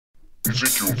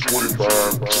Ezekiel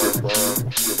 25:17.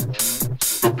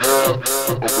 The path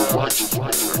of the righteous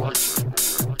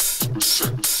is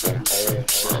beset on all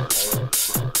sides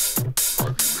by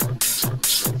the iniquities of the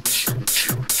selfish and the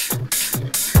cherish.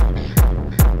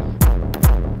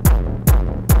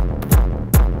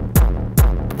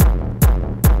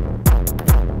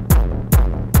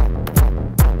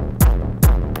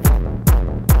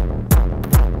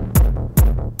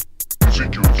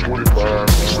 Ezekiel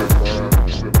 25:17.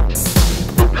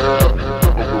 The path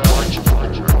of the righteous is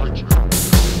beset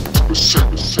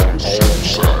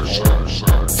on all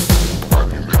sides by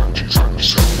the iniquities of the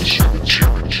selfish and the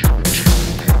cherish.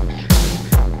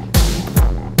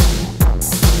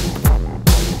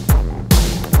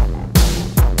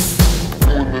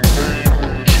 In the name of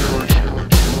the cherish,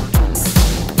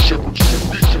 shepherds of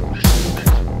peace,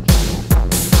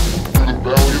 through the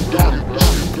valley of darkness,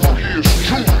 for he is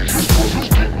truly his brother's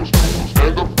king,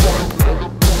 and the fight.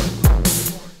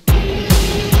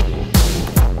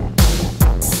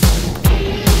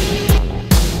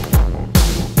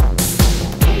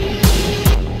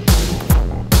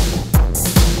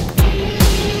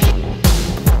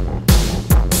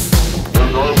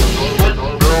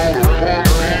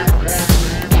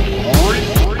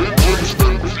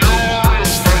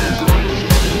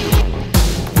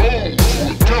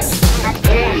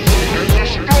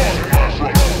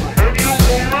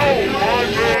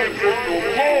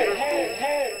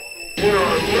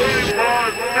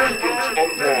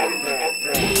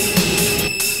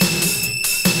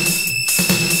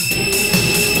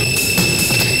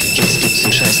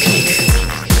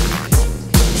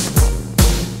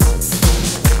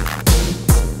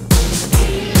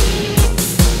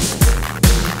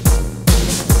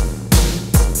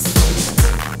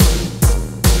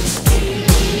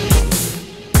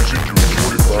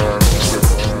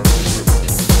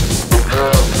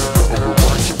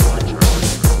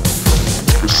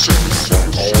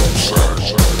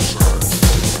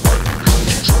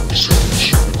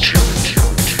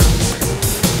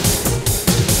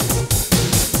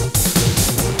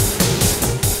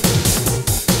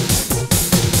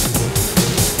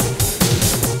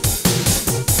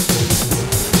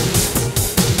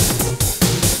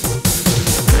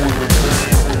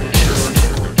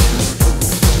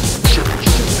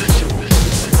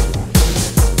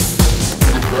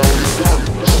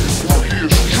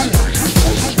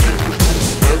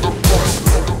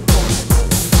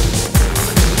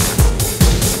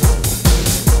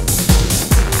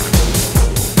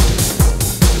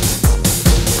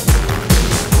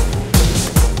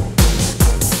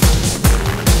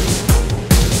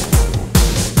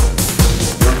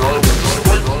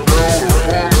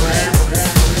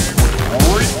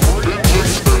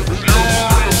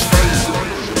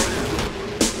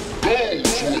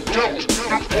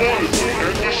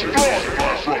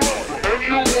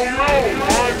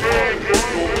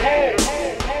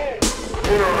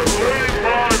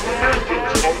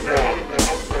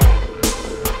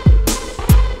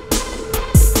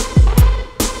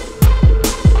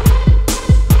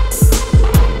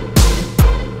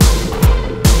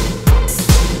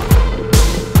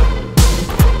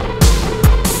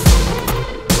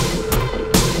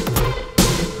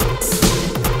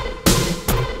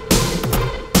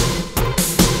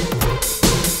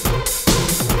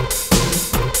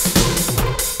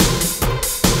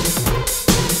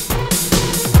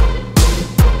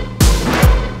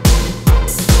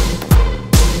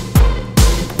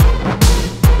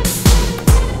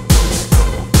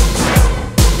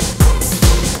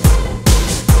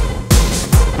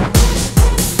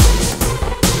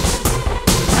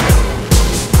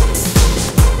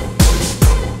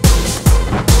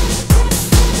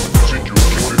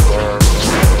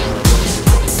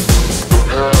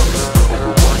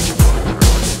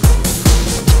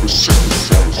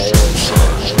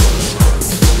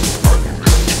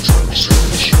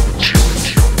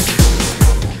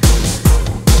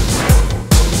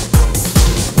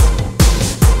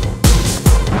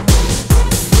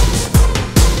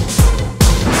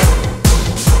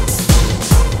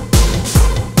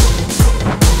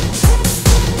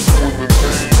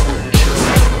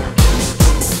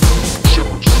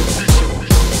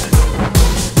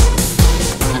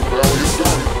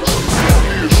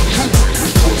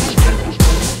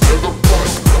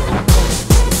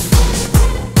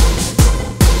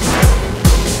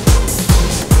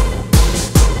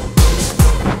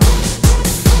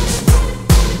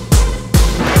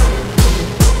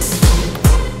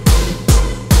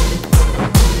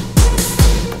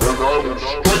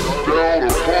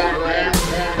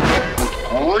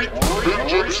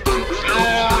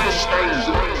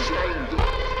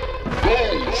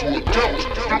 Those who attempt to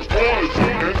define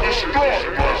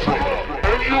destroy.